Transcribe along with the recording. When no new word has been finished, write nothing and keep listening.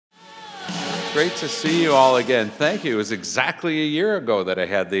Great to see you all again. Thank you. It was exactly a year ago that I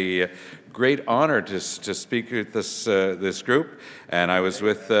had the great honor to speak with this group, and I was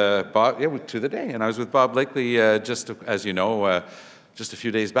with Bob, to the day, and I was with Bob Blakely just, as you know, just a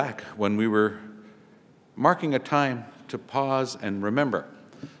few days back when we were marking a time to pause and remember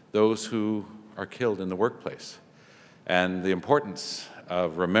those who are killed in the workplace, and the importance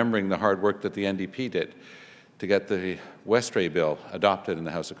of remembering the hard work that the NDP did to get the Westray bill adopted in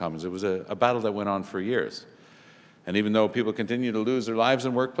the House of Commons. It was a battle that went on for years. And even though people continue to lose their lives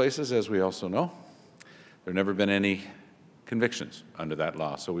in workplaces, as we also know, there have never been any convictions under that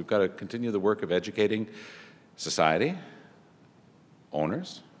law. So we've got to continue the work of educating society,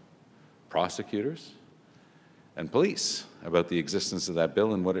 owners, prosecutors, and police about the existence of that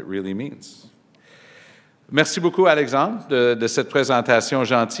bill and what it really means. Merci beaucoup, Alexandre, de cette présentation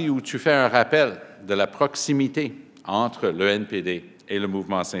gentille où tu fais un rappel de la proximité entre le NPD et le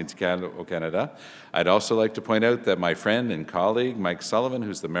mouvement syndical au Canada. I'd also like to point out that my friend and colleague, Mike Sullivan,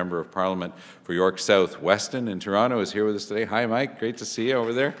 who's the Member of Parliament for York South Weston in Toronto, is here with us today. Hi, Mike. Great to see you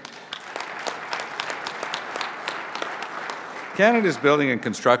over there. Canada's building and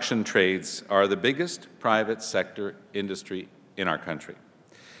construction trades are the biggest private sector industry in our country.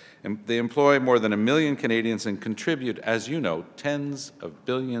 And they employ more than 1 million Canadians and contribute, as you know, tens of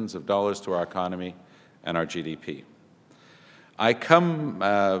billions of dollars to our economy and our GDP. I come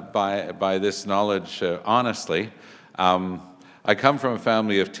by this knowledge honestly. I come from a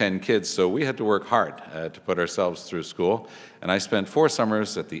family of 10 kids, so we had to work hard to put ourselves through school. And I spent 4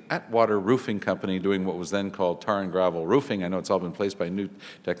 summers at the Atwater Roofing Company doing what was then called tar and gravel roofing. I know it's all been placed by new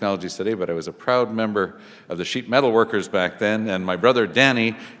technologies today, but I was a proud member of the sheet metal workers back then, and my brother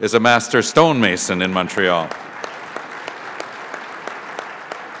Danny is a master stonemason in Montreal.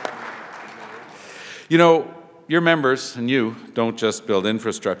 You know, your members and you don't just build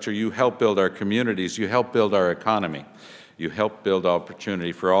infrastructure, you help build our communities, you help build our economy. You help build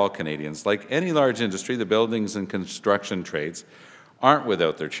opportunity for all Canadians. Like any large industry, the buildings and construction trades aren't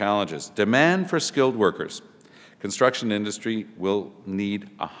without their challenges. Demand for skilled workers. Construction industry will need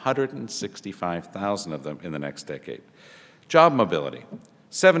 165,000 of them in the next decade. Job mobility.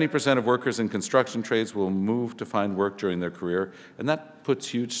 70% of workers in construction trades will move to find work during their career, and that puts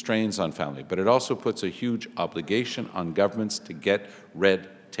huge strains on family, but it also puts a huge obligation on governments to get red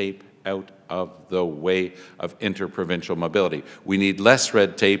tape out of the way of interprovincial mobility. We need less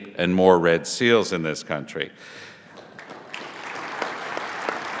red tape and more red seals in this country.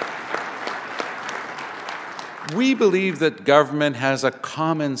 We believe that government has a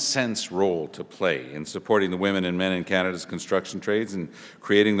common sense role to play in supporting the women and men in Canada's construction trades and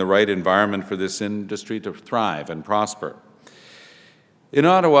creating the right environment for this industry to thrive and prosper. In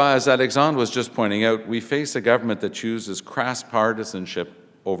Ottawa, as Alexandre was just pointing out, we face a government that chooses crass partisanship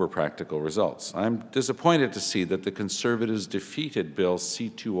over practical results. I'm disappointed to see that the Conservatives defeated Bill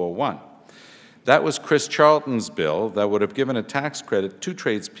C-201. That was Chris Charlton's bill that would have given a tax credit to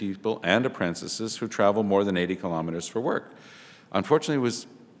tradespeople and apprentices who travel more than 80 kilometers for work. Unfortunately, it was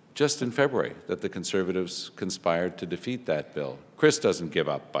just in February that the Conservatives conspired to defeat that bill. Chris doesn't give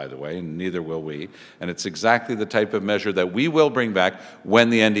up, by the way, and neither will we, and it's exactly the type of measure that we will bring back when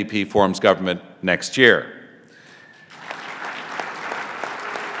the NDP forms government next year.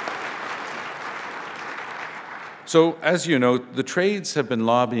 So, as you know, the trades have been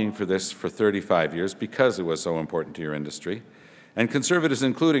lobbying for this for 35 years because it was so important to your industry. And Conservatives,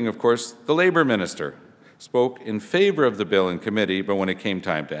 including, of course, the Labour Minister, spoke in favor of the bill in committee, but when it came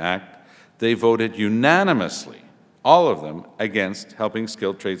time to act, they voted unanimously, all of them, against helping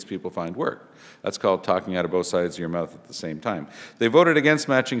skilled tradespeople find work. That's called talking out of both sides of your mouth at the same time. They voted against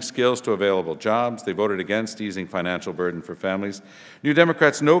matching skills to available jobs. They voted against easing financial burden for families. New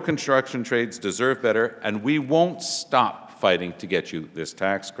Democrats know construction trades deserve better, and we won't stop fighting to get you this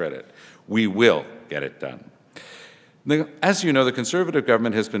tax credit. We will get it done. As you know, the Conservative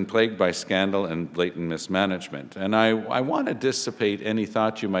government has been plagued by scandal and blatant mismanagement, and I want to dissipate any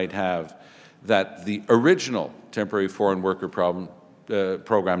thought you might have that the original temporary foreign worker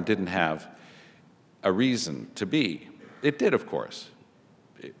program didn't have a reason to be. It did, of course.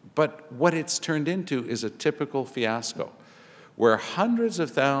 But what it's turned into is a typical fiasco, where hundreds of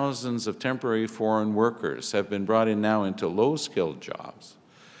thousands of temporary foreign workers have been brought in now into low-skilled jobs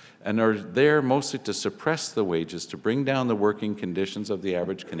and are there mostly to suppress the wages, to bring down the working conditions of the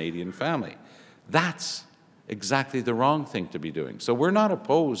average Canadian family. That's exactly the wrong thing to be doing. So we're not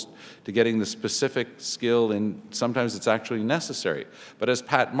opposed to getting the specific skill, and sometimes it's actually necessary. But as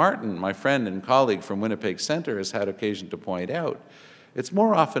Pat Martin, my friend and colleague from Winnipeg Centre, has had occasion to point out, It's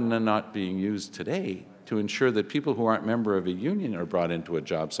more often than not being used today to ensure that people who aren't member of a union are brought into a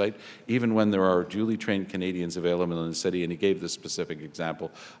job site, even when there are duly trained Canadians available in the city, and he gave the specific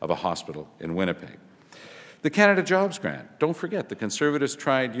example of a hospital in Winnipeg. The Canada Jobs Grant. Don't forget, the Conservatives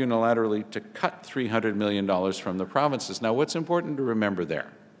tried unilaterally to cut $300 million from the provinces. Now, what's important to remember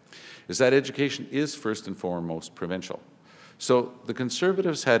there is that education is first and foremost provincial. So the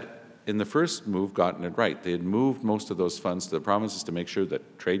Conservatives had, in the first move, gotten it right. They had moved most of those funds to the provinces to make sure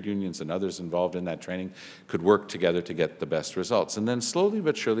that trade unions and others involved in that training could work together to get the best results. And then slowly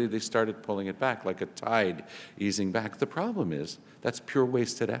but surely, they started pulling it back, like a tide easing back. The problem is that's pure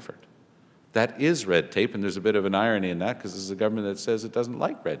wasted effort. That is red tape, and there's a bit of an irony in that because this is a government that says it doesn't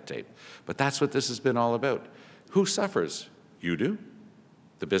like red tape. But that's what this has been all about. Who suffers? You do.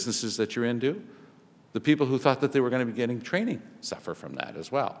 The businesses that you're in do. The people who thought that they were going to be getting training suffer from that as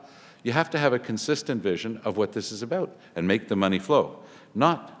well. You have to have a consistent vision of what this is about and make the money flow,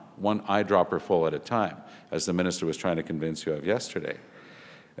 not one eyedropper full at a time, as the minister was trying to convince you of yesterday.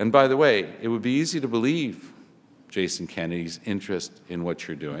 And by the way, it would be easy to believe Jason Kennedy's interest in what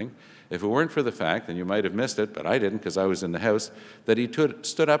you're doing if it weren't for the fact, and you might have missed it, but I didn't because I was in the House, that he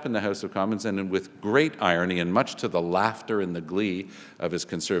stood up in the House of Commons and with great irony and much to the laughter and the glee of his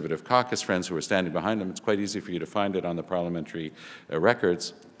Conservative caucus friends who were standing behind him, it's quite easy for you to find it on the parliamentary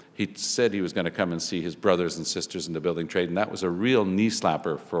records, he said he was going to come and see his brothers and sisters in the building trade, and that was a real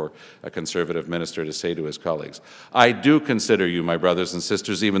knee-slapper for a Conservative minister to say to his colleagues. I do consider you my brothers and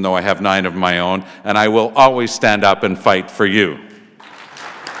sisters, even though I have 9 of my own, and I will always stand up and fight for you.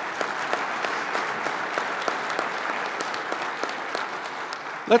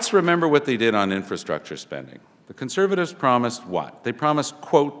 Let's remember what they did on infrastructure spending. The Conservatives promised what? They promised,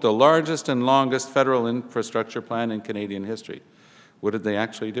 quote, the largest and longest federal infrastructure plan in Canadian history. What did they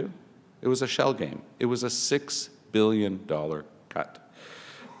actually do? It was a shell game. It was a $6 billion cut.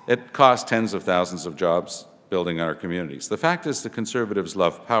 It cost tens of thousands of jobs building our communities. The fact is the Conservatives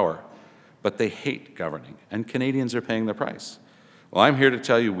love power, but they hate governing, and Canadians are paying the price. Well, I'm here to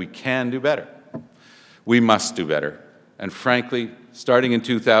tell you we can do better. We must do better. And frankly, starting in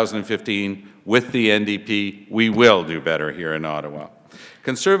 2015, with the NDP, we will do better here in Ottawa.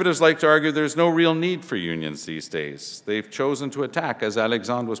 Conservatives like to argue there's no real need for unions these days. They've chosen to attack, as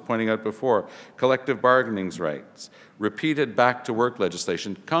Alexandre was pointing out before, collective bargaining rights, repeated back-to-work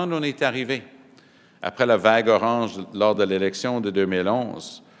legislation. Quand on est arrivé, après la vague orange lors de l'élection de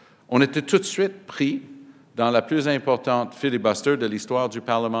 2011, on était tout de suite pris dans la plus importante filibuster de l'histoire du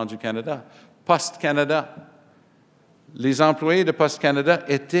Parlement du Canada, Post Canada. Les employés de Post Canada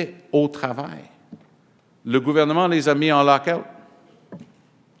étaient au travail. Le gouvernement les a mis en lockout.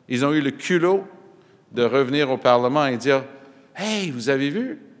 Ils ont eu le culot de revenir au Parlement et dire « Hey, vous avez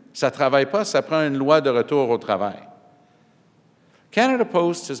vu, ça ne travaille pas, ça prend une loi de retour au travail. » Canada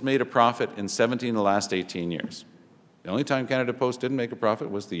Post has made a profit in 17 of the last 18 years. The only time Canada Post didn't make a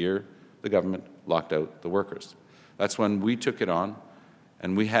profit was the year the government locked out the workers. That's when we took it on,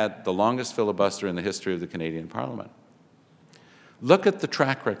 and we had the longest filibuster in the history of the Canadian Parliament. Look at the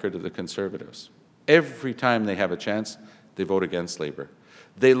track record of the Conservatives. Every time they have a chance, they vote against Labour.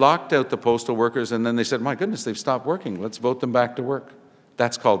 They locked out the postal workers, and then they said, my goodness, they've stopped working. Let's vote them back to work.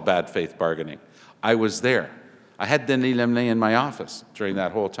 That's called bad faith bargaining. I was there. I had Denis Lemlin in my office during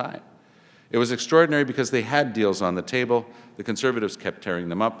that whole time. It was extraordinary because they had deals on the table. The Conservatives kept tearing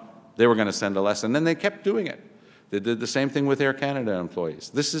them up. They were going to send a lesson, and then they kept doing it. They did the same thing with Air Canada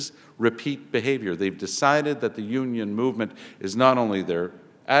employees. This is repeat behavior. They've decided that the union movement is not only their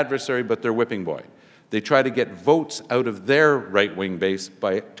adversary, but their whipping boy. They try to get votes out of their right-wing base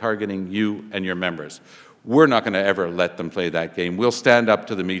by targeting you and your members. We're not going to ever let them play that game. We'll stand up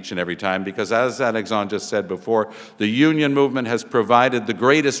to them each and every time because, as Alexandre just said before, the union movement has provided the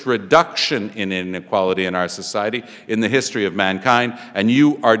greatest reduction in inequality in our society in the history of mankind, and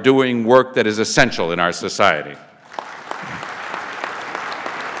you are doing work that is essential in our society.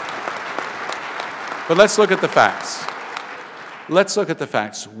 But let's look at the facts. Let's look at the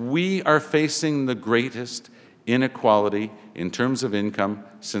facts. We are facing the greatest inequality in terms of income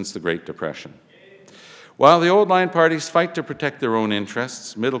since the Great Depression. While the old line parties fight to protect their own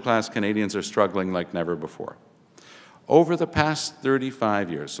interests, middle-class Canadians are struggling like never before. Over the past 35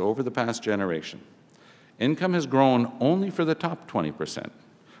 years, so over the past generation, income has grown only for the top 20%,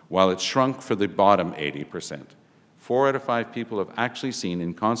 while it's shrunk for the bottom 80%. 4 out of 5 people have actually seen,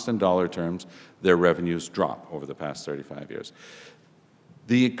 in constant dollar terms, their revenues drop over the past 35 years.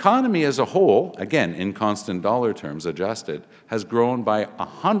 The economy as a whole, again, in constant dollar terms adjusted, has grown by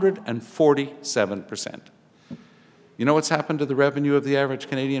 147%. You know what's happened to the revenue of the average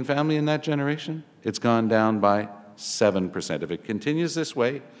Canadian family in that generation? It's gone down by 7%. If it continues this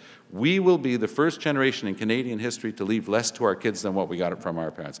way, we will be the first generation in Canadian history to leave less to our kids than what we got from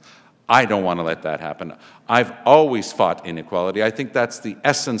our parents. I don't want to let that happen. I've always fought inequality. I think that's the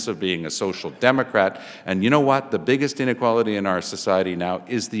essence of being a social democrat. And you know what? The biggest inequality in our society now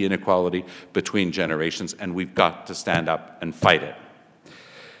is the inequality between generations, and we've got to stand up and fight it.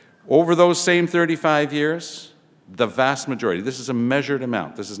 Over those same 35 years, the vast majority, this is a measured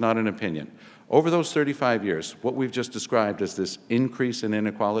amount, this is not an opinion. Over those 35 years, what we've just described as this increase in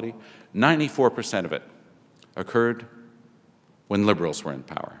inequality, 94% of it occurred when Liberals were in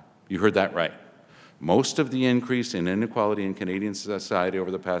power. You heard that right. Most of the increase in inequality in Canadian society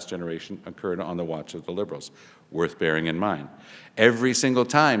over the past generation occurred on the watch of the Liberals, worth bearing in mind. Every single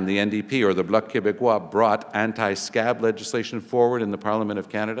time the NDP or the Bloc Québécois brought anti-scab legislation forward in the Parliament of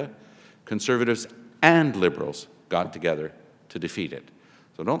Canada, Conservatives and Liberals got together to defeat it.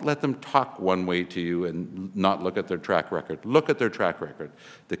 So don't let them talk one way to you and not look at their track record. Look at their track record.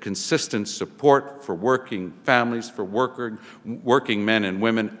 The consistent support for working families, for working men and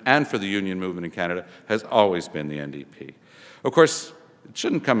women, and for the union movement in Canada has always been the NDP. Of course, it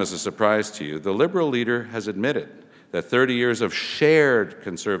shouldn't come as a surprise to you. The Liberal leader has admitted that 30 years of shared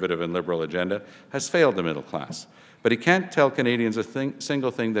Conservative and Liberal agenda has failed the middle class. But he can't tell Canadians a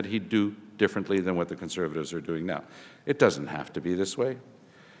single thing that he'd do differently than what the Conservatives are doing now. It doesn't have to be this way.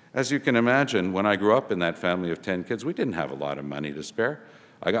 As you can imagine, when I grew up in that family of 10 kids, we didn't have a lot of money to spare.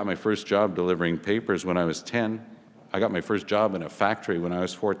 I got my first job delivering papers when I was 10. I got my first job in a factory when I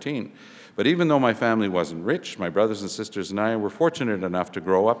was 14. But even though my family wasn't rich, my brothers and sisters and I were fortunate enough to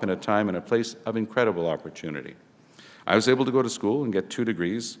grow up in a time and a place of incredible opportunity. I was able to go to school and get 2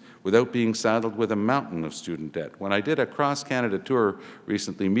 degrees without being saddled with a mountain of student debt. When I did a cross-Canada tour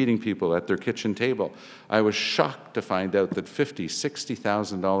recently, meeting people at their kitchen table, I was shocked to find out that $50,000,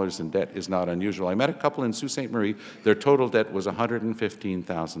 $60,000 in debt is not unusual. I met a couple in Sault Ste. Marie. Their total debt was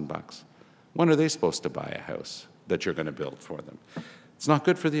 $115,000. When are they supposed to buy a house that you're going to build for them? It's not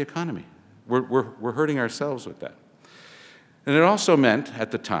good for the economy. We're hurting ourselves with that. And it also meant,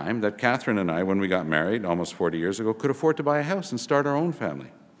 at the time, that Catherine and I, when we got married almost 40 years ago, could afford to buy a house and start our own family.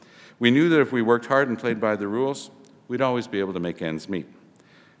 We knew that if we worked hard and played by the rules, we'd always be able to make ends meet.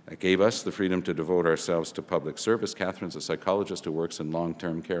 That gave us the freedom to devote ourselves to public service. Catherine's a psychologist who works in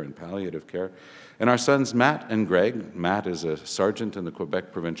long-term care and palliative care. And our sons, Matt and Greg, Matt is a sergeant in the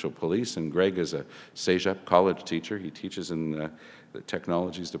Quebec Provincial Police, and Greg is a Cégep college teacher. He teaches in the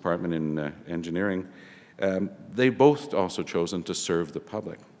technologies department in engineering. They both also chosen to serve the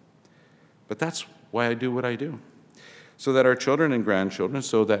public. But that's why I do what I do, so that our children and grandchildren,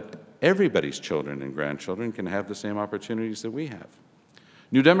 so that everybody's children and grandchildren can have the same opportunities that we have.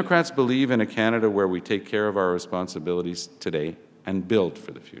 New Democrats believe in a Canada where we take care of our responsibilities today and build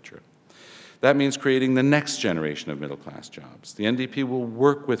for the future. That means creating the next generation of middle-class jobs. The NDP will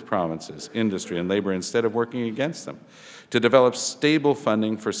work with provinces, industry, and labor instead of working against them, to develop stable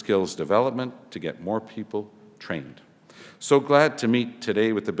funding for skills development to get more people trained. So glad to meet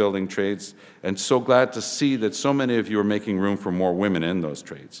today with the building trades, and so glad to see that so many of you are making room for more women in those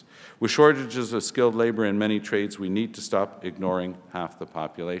trades. With shortages of skilled labor in many trades, we need to stop ignoring half the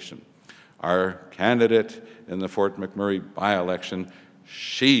population. Our candidate in the Fort McMurray by-election,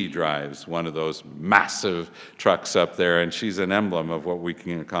 she drives one of those massive trucks up there, and she's an emblem of what we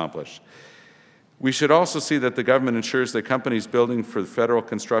can accomplish. We should also see that the government ensures that companies building for federal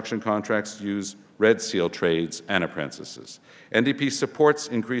construction contracts use Red Seal trades and apprentices. NDP supports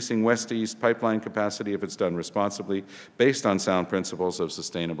increasing west to east pipeline capacity if it's done responsibly, based on sound principles of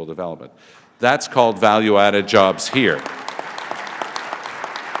sustainable development. That's called value-added jobs here.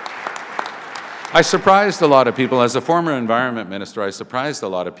 I surprised a lot of people. As a former environment minister, I surprised a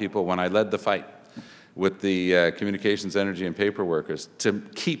lot of people when I led the fight with the communications, energy, and paper workers to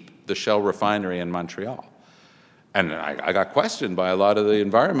keep the Shell refinery in Montreal. And I got questioned by a lot of the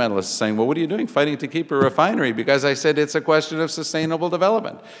environmentalists saying, well, what are you doing fighting to keep a refinery? Because I said it's a question of sustainable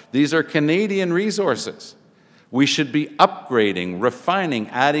development. These are Canadian resources. We should be upgrading, refining,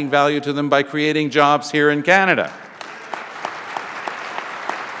 adding value to them by creating jobs here in Canada.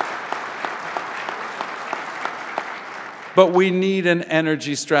 But we need an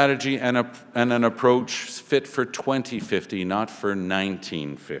energy strategy and an approach fit for 2050, not for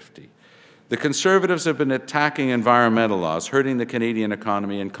 1950. The Conservatives have been attacking environmental laws, hurting the Canadian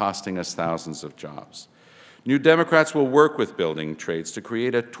economy and costing us thousands of jobs. New Democrats will work with building trades to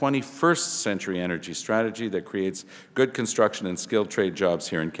create a 21st century energy strategy that creates good construction and skilled trade jobs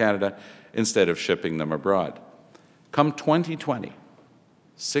here in Canada instead of shipping them abroad. Come 2020,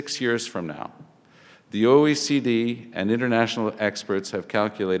 6 years from now, the OECD and international experts have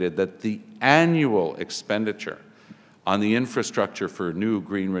calculated that the annual expenditure on the infrastructure for new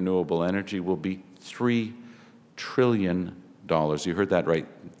green renewable energy will be $3 trillion. You heard that right,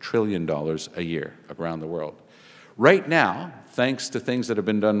 $1 trillion a year around the world. Right now, thanks to things that have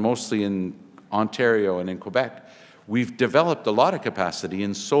been done mostly in Ontario and in Quebec, we've developed a lot of capacity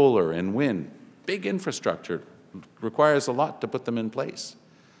in solar and wind. Big infrastructure requires a lot to put them in place.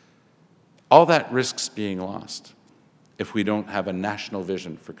 All that risks being lost if we don't have a national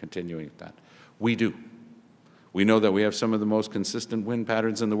vision for continuing that. We do. We know that we have some of the most consistent wind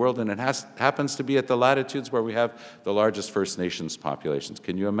patterns in the world, and it happens to be at the latitudes where we have the largest First Nations populations.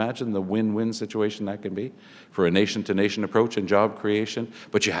 Can you imagine the win-win situation that can be for a nation-to-nation approach and job creation?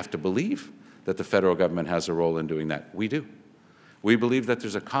 But you have to believe that the federal government has a role in doing that. We do. We believe that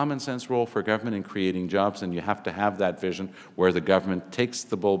there's a common-sense role for government in creating jobs, and you have to have that vision where the government takes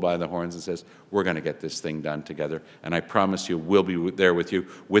the bull by the horns and says, we're going to get this thing done together, and I promise you we'll be there with you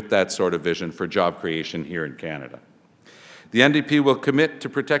with that sort of vision for job creation here in Canada. The NDP will commit to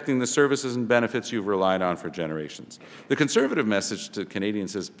protecting the services and benefits you've relied on for generations. The Conservative message to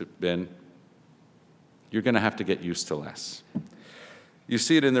Canadians has been, you're going to have to get used to less. You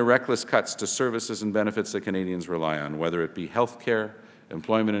see it in the reckless cuts to services and benefits that Canadians rely on, whether it be health care,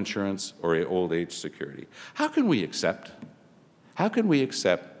 employment insurance, or old age security. How can we accept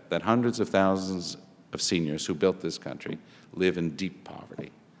that hundreds of thousands of seniors who built this country live in deep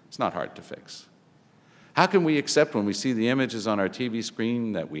poverty? It's not hard to fix. How can we accept when we see the images on our TV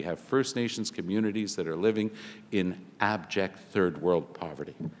screen that we have First Nations communities that are living in abject third world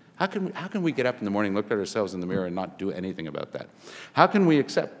poverty? How can we get up in the morning, look at ourselves in the mirror, and not do anything about that? How can we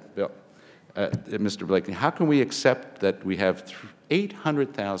accept, Mr. Blakely, how can we accept that we have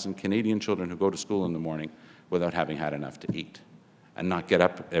 800,000 Canadian children who go to school in the morning without having had enough to eat and not get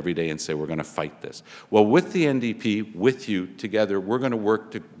up every day and say, we're going to fight this? Well, with the NDP, with you, together, we're going to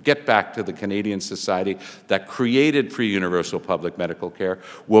work to get back to the Canadian society that created free universal public medical care.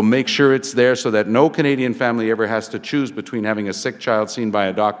 We'll make sure it's there so that no Canadian family ever has to choose between having a sick child seen by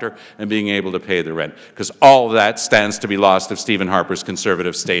a doctor and being able to pay the rent, because all of that stands to be lost if Stephen Harper's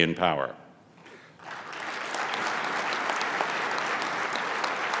Conservatives stay in power.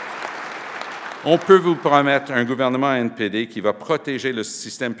 On peut vous promettre un gouvernement NPD qui va protéger le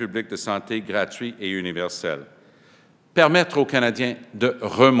système public de santé gratuit et universel. Permettre aux Canadiens de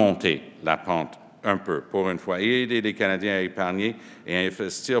remonter la pente un peu, pour une fois, et aider les Canadiens à épargner et à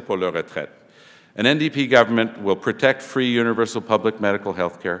investir pour leur retraite. An NDP government will protect free universal public medical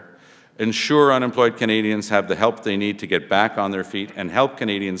health care, ensure unemployed Canadians have the help they need to get back on their feet, and help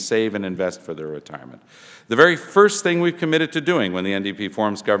Canadians save and invest for their retirement. The very first thing we've committed to doing when the NDP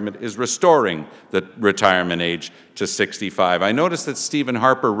forms government is restoring the retirement age to 65. I noticed that Stephen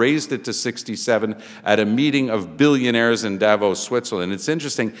Harper raised it to 67 at a meeting of billionaires in Davos, Switzerland. It's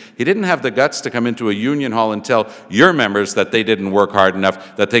interesting, he didn't have the guts to come into a union hall and tell your members that they didn't work hard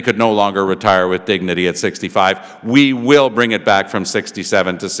enough, that they could no longer retire with dignity at 65. We will bring it back from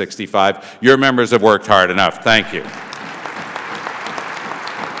 67 to 65. Your members have worked hard enough. Thank you.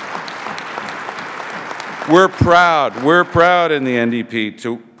 We're proud in the NDP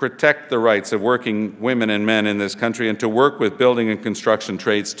to protect the rights of working women and men in this country and to work with building and construction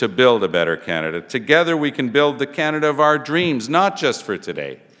trades to build a better Canada. Together we can build the Canada of our dreams, not just for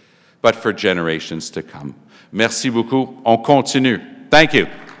today, but for generations to come. Merci beaucoup. On continue. Thank you.